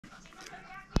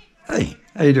Hey,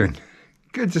 how you doing?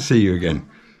 Good to see you again.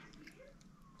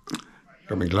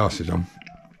 Got my glasses on.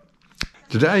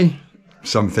 Today,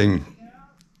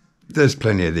 there's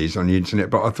plenty of these on the internet,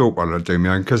 but I thought, well, I'd do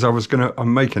my own because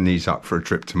I'm making these up for a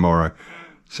trip tomorrow.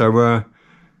 So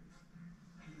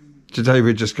today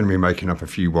we're just going to be making up a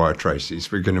few wire traces.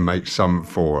 We're going to make some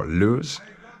for lures,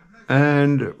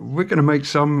 and we're going to make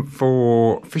some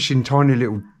for fishing tiny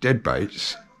little dead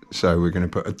baits. So we're going to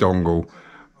put a dongle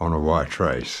on a wire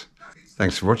trace.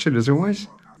 Thanks for watching as always.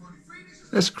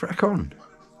 Let's crack on.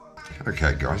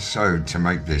 Okay guys, so to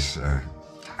make this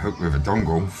hook with a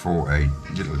dongle for a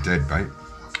little dead bait,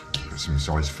 got some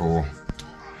size 4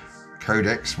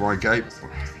 Codex Y-Gape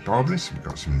barbless. We've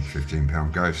got some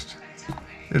 15-pound ghost,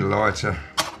 little lighter,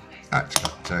 hat to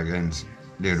cut tag ends,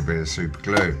 little bit of super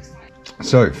glue.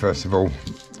 So first of all,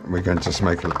 we're going to just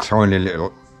make a tiny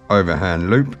little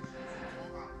overhand loop.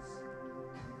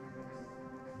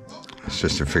 It's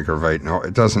just a figure of 8 knot.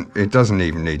 It doesn't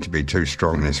even need to be too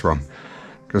strong, this one,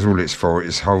 because all it's for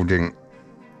is holding.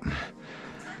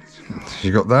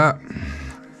 You got that?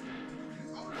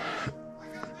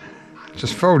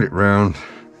 Just fold it round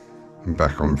and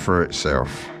back on through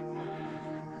itself.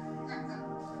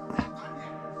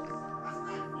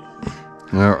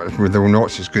 Now, with all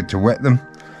knots, it's good to wet them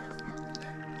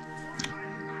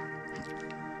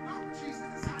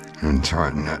and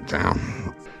tighten that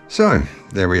down. So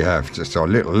there we have just our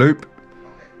little loop.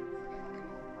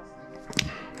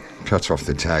 Cut off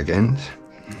the tag end.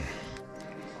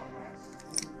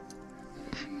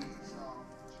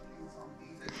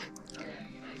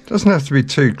 Doesn't have to be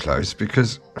too close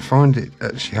because I find it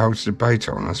actually holds the bait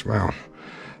on as well.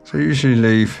 So usually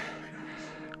leave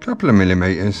a couple of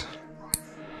millimeters.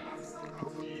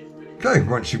 Okay,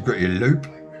 once you've got your loop,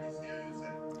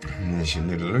 and there's your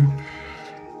little loop,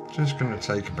 just going to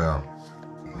take about,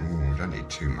 don't need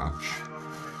too much.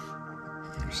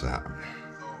 What's that?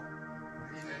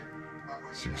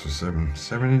 6 or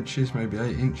 7 inches, maybe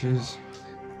 8 inches.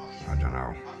 I don't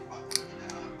know.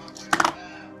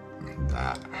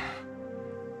 That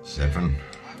 7.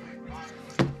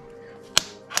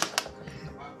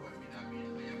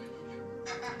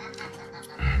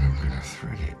 And I'm going to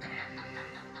thread it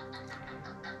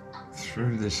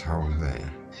through this hole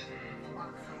there.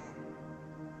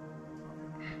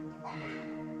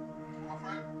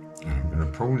 And I'm going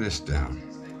to pull this down.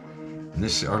 And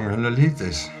this, I'm going to leave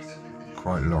this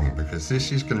quite long because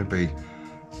this is going to be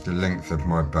the length of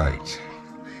my bait.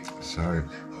 So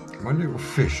my little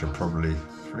fish are probably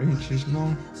 3 inches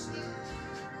long.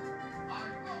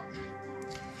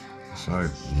 So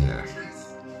yeah,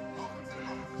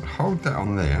 I'll hold that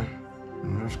on there.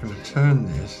 I'm just going to turn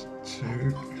this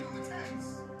 2,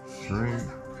 3,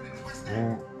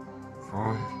 4,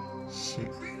 5, 6,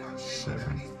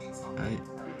 7, 8,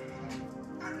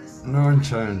 9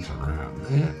 turns around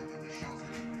there.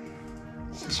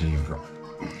 So you've got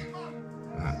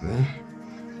that there.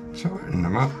 Tighten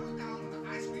them up.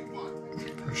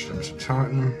 Push them to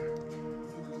tighten them.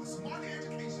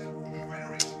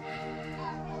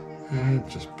 And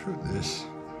just put this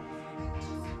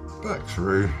back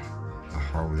through the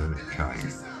hole that it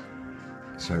came.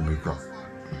 So we've got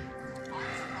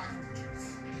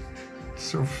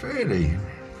sort of fairly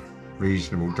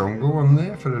reasonable dongle on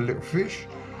there for the little fish.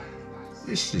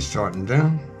 This is tightened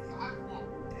down.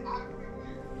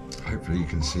 Hopefully you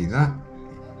can see that.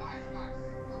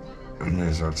 And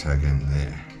there's our tag end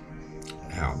there.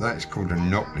 Now that's called a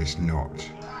knotless knot.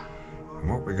 And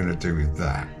what we're going to do with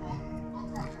that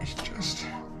is just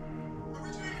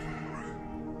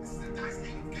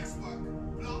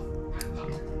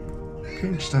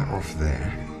pinch that off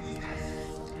there.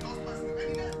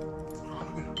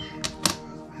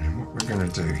 And what we're going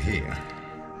to do here,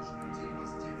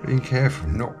 being careful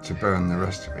not to burn the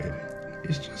rest of it,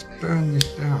 is just burn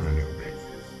this down a little bit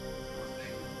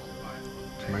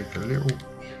to make a little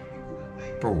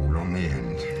ball on the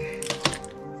end.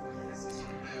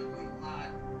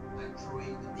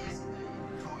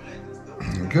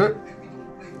 Good.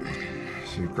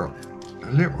 So you've got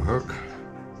a little hook,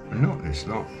 a knotless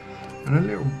knot, and a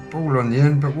little ball on the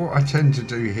end. But what I tend to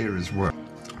do here as well,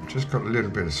 I've just got a little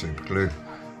bit of super glue.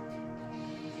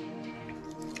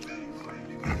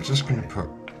 I'm just going to put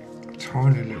a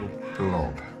tiny little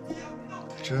blob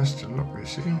just to lock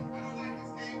this in.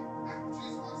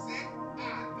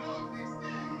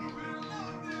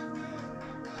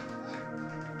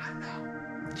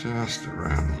 Just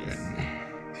around the end there.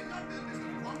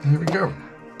 There we go.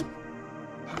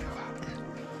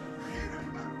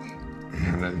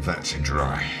 Now let that to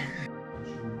dry.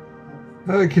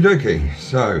 Okie dokie,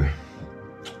 so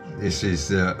this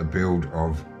is a build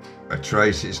of a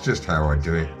trace. It's just how I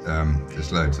do it.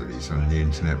 There's loads of these on the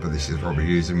internet, but this is what we're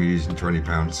using. We're using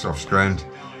 20-pound soft strand.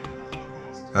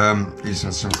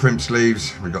 Using some crimp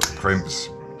sleeves. We got the crimps.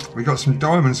 We got some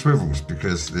diamond swivels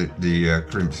because the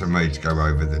crimps are made to go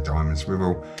over the diamond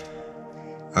swivel.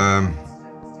 And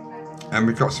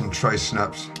we've got some trace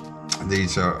snaps.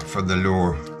 These are for the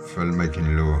lure, for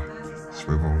making lure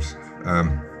swivels.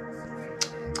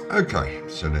 Okay,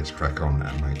 so let's crack on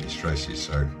and make these traces.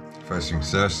 So first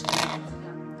things first,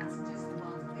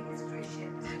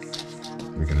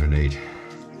 we're going to need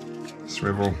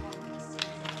swivel,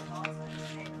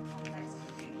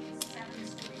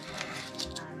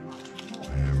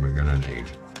 and we're going to need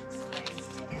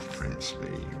crimp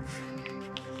sleeve.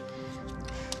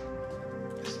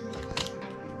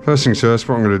 First things first,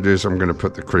 what I'm going to do is I'm going to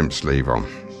put the crimp sleeve on.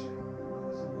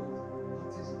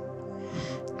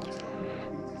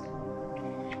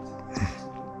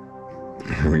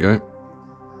 Here we go.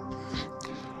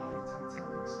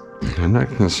 And that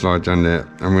can slide down there,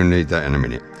 and we'll need that in a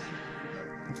minute.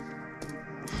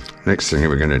 Next thing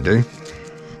we're going to do,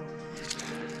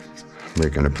 we're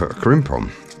going to put a crimp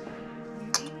on.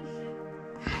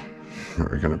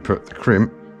 We're going to put the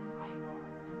crimp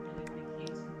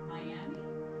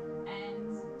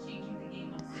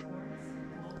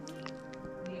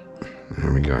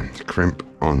there we go, the crimp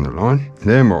on the line.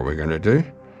 Then what we're going to do,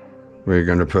 we're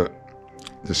going to put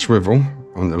the swivel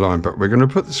on the line, but we're going to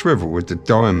put the swivel with the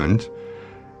diamond.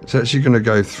 It's actually going to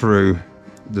go through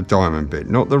the diamond bit,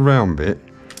 not the round bit.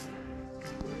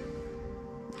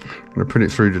 I'm going to put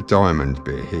it through the diamond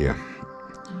bit here.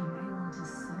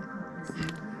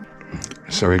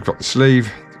 So we've got the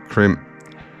sleeve, the crimp,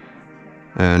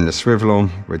 and the swivel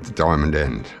on with the diamond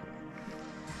end.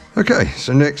 Okay,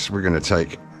 so next we're going to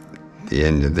take the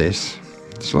end of this,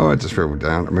 slide the swivel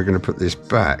down, and we're going to put this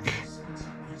back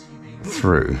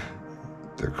through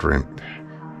the crimp.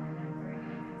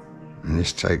 And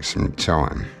this takes some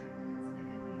time.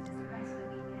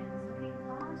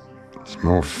 It's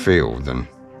more feel than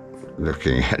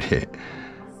looking at it.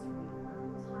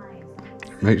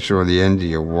 Make sure the end of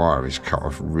your wire is cut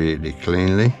off really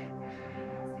cleanly.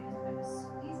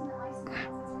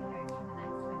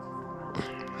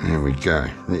 There we go.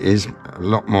 It is a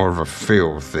lot more of a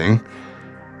feel thing.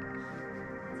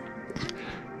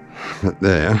 But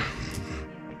there.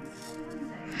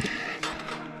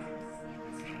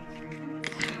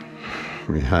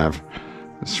 We have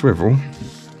the swivel.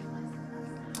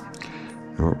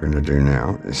 And what we're going to do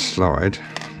now is slide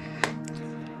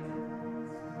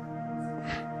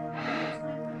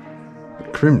the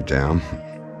crimp down.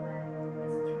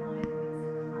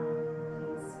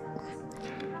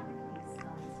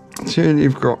 So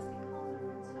you've got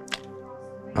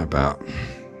about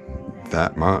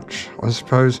that much, I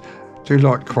suppose. Do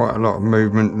like quite a lot of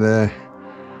movement there.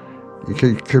 You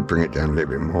could bring it down a little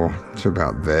bit more to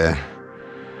about there.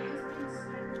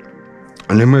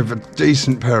 And then with a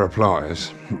decent pair of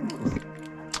pliers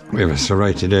with a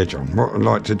serrated edge on, what I'd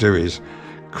like to do is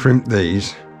crimp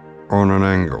these on an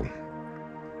angle.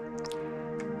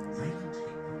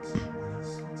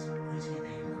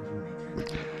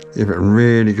 Give it a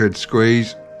really good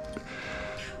squeeze,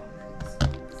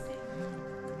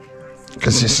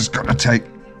 because this has got to take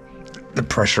the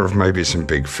pressure of maybe some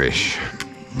big fish.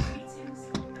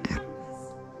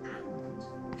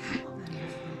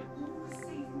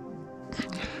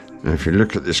 Now if you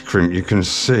look at this crimp, you can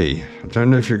see, I don't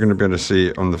know if you're going to be able to see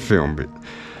it on the film, but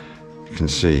you can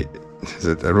see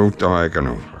that they're all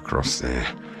diagonal across there.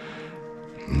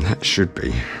 And that should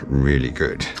be really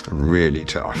good and really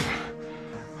tough.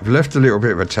 I've left a little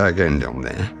bit of a tag end on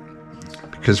there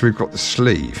because we've got the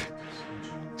sleeve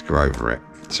to go over it.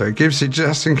 So it gives it,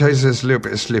 just in case there's a little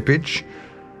bit of slippage,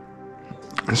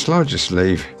 and slide your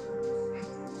sleeve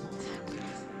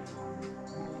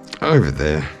over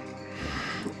there.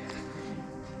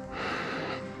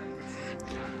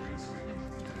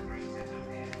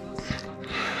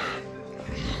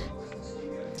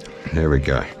 There we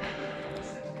go.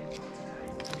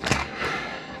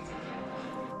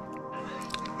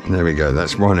 There we go,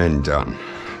 that's one end done.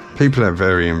 People have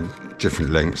varying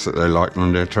different lengths that they like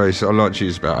on their trace. I like to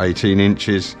use about 18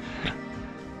 inches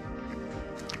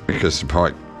because the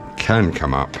pike can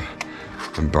come up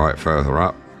and bite further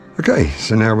up. Okay,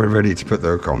 so now we're ready to put the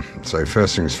hook on. So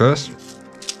first things first,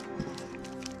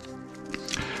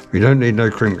 we don't need no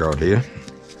crimp guard here,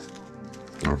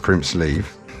 or crimp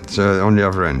sleeve. So on the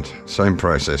other end, same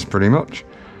process pretty much.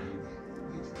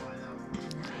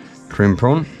 Crimp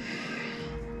on.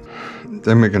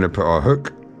 Then we're going to put our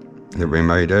hook that we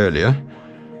made earlier.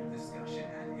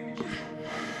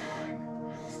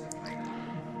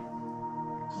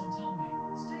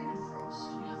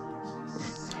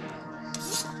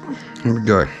 Here we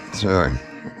go. So,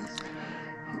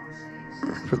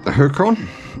 put the hook on.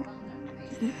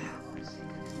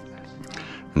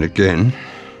 And again,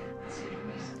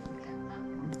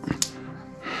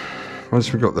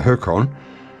 once we've got the hook on,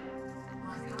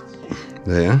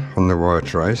 there on the wire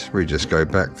trace, we just go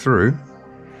back through.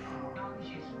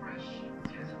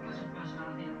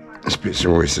 This bit's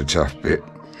always the tough bit.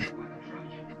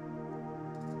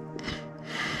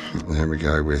 There we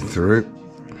go, we're through.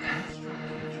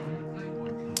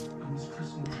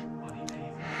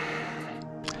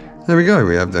 There we go,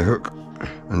 we have the hook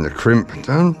and the crimp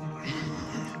done.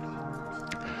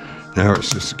 Now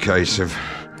it's just a case of,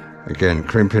 again,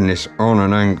 crimping this on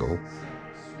an angle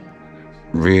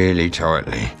really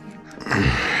tightly.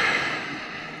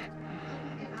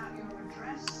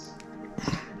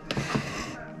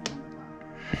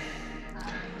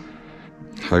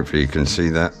 Hopefully you can see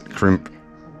that crimp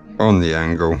on the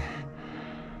angle.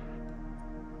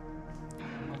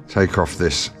 Take off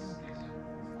this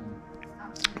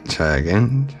tag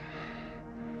end.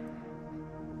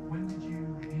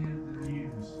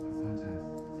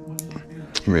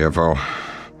 We have our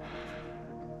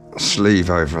sleeve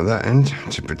over that end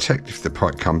to protect if the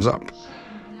pike comes up.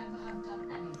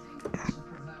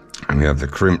 And we have the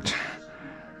crimped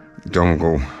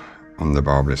dongle on the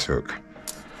barbless hook.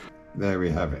 There we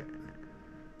have it.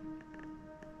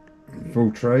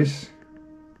 Full trace,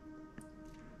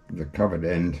 the covered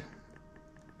end,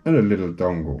 and a little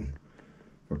dongle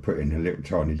for putting a little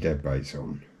tiny dead baits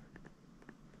on.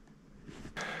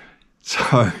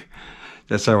 So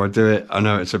that's how I do it. I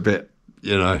know it's a bit,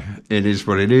 you know, it is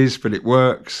what it is, but it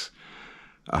works.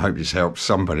 I hope this helps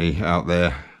somebody out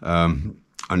there. I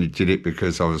only did it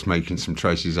because I was making some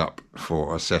traces up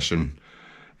for a session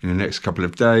in the next couple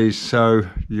of days, so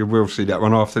you will see that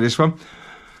one after this one.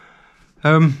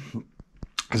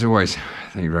 As always,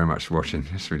 thank you very much for watching.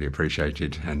 It's really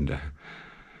appreciated, and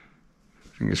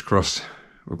fingers crossed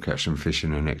we'll catch some fish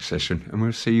in the next session, and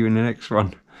we'll see you in the next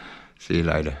one. See you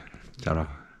later. Ta-da.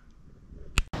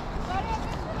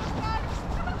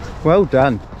 Well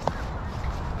done.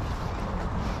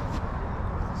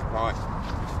 It's a pike.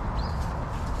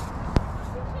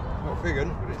 Not a big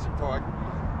one, but it's a pike.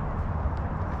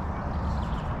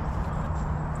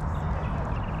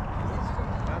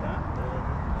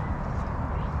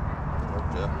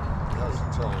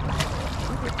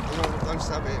 Don't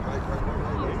stab it, mate.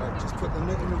 Wait. Just put the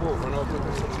net in the water and I'll put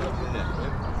the six over the net.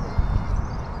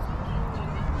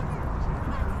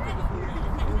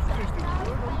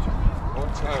 What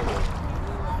terrible.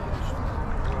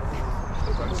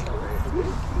 Don't stab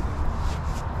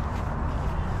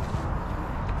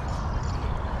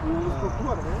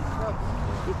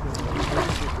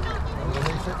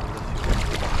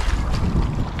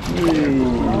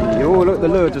Oh, look, the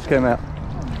lure just came out.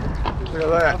 Look at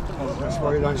that. That's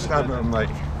why you don't stab them, mate.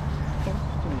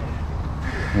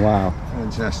 Wow.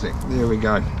 Fantastic. There we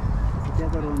go.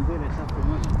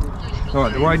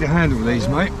 Right, the way to handle these,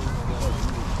 mate,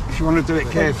 if you want to do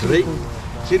it carefully,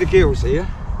 see the gills here?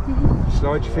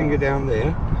 Slide your finger down there.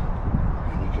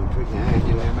 And you can put your hand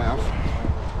in their mouth.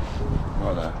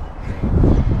 Like that.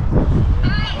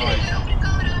 Right.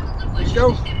 Let's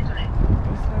go.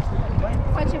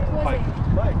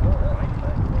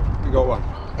 We got one.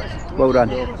 Well done.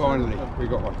 Finally, we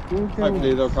got one.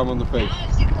 Hopefully they'll come on the feed.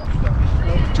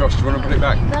 Josh, do you want to put it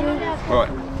back? Right.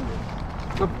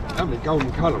 Lovely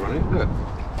golden colour on it, look.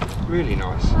 Really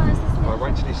nice. Right,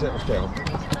 wait till he settles down.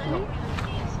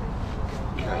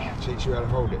 Okay, teach you how to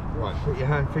hold it. Right, put your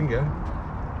hand finger,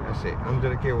 that's it, under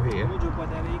the gill here,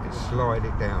 and slide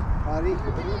it down.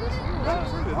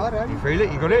 You feel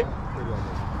it? You got it?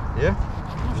 Yeah?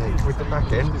 Then with the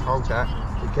back end, hold that.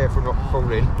 Be careful not to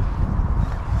fall in.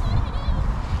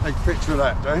 Take a picture of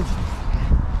that, don't you?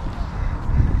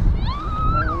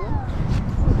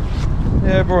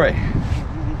 Yeah, boy.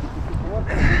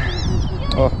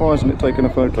 Oh, why isn't it taking a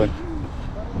photo?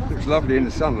 Looks lovely in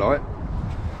the sunlight.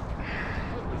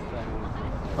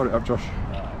 Hold it up, Josh.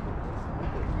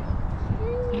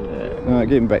 Alright,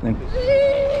 get him back then.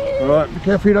 Alright, be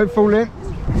careful you don't fall in.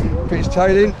 Put his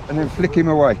tail in and then flick him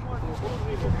away.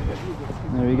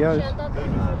 There he goes.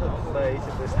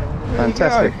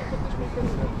 Fantastic.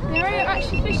 There are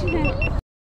actually fish in here.